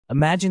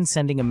Imagine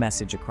sending a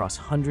message across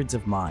hundreds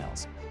of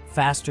miles,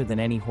 faster than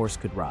any horse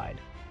could ride,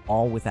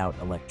 all without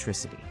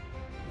electricity.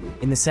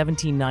 In the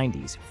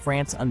 1790s,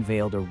 France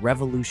unveiled a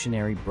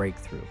revolutionary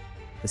breakthrough,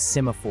 the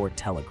Semaphore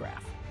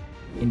telegraph.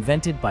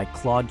 Invented by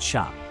Claude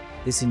Chappe,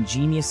 this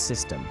ingenious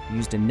system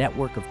used a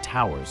network of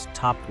towers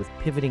topped with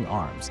pivoting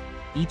arms,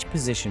 each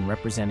position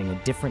representing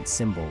a different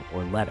symbol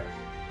or letter.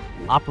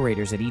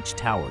 Operators at each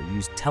tower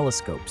used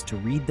telescopes to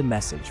read the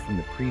message from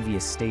the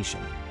previous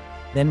station,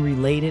 then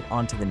relayed it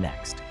onto the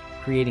next,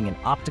 creating an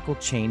optical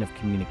chain of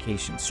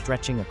communication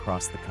stretching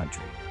across the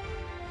country.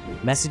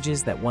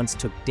 Messages that once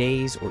took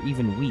days or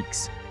even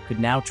weeks could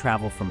now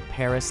travel from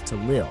Paris to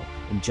Lille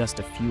in just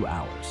a few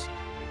hours.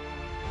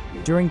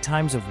 During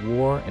times of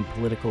war and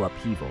political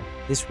upheaval,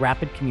 this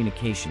rapid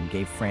communication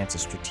gave France a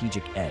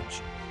strategic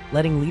edge,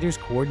 letting leaders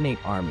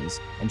coordinate armies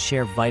and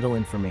share vital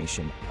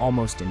information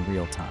almost in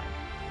real time.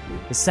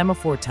 The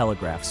Semaphore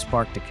telegraph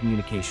sparked a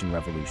communication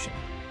revolution,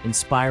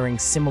 inspiring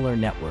similar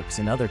networks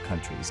in other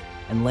countries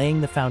and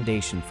laying the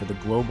foundation for the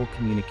global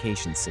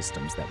communication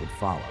systems that would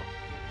follow.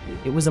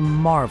 It was a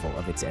marvel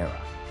of its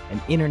era,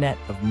 an internet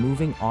of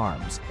moving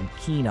arms and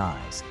keen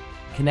eyes,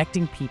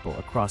 connecting people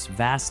across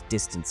vast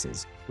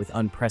distances with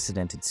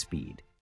unprecedented speed.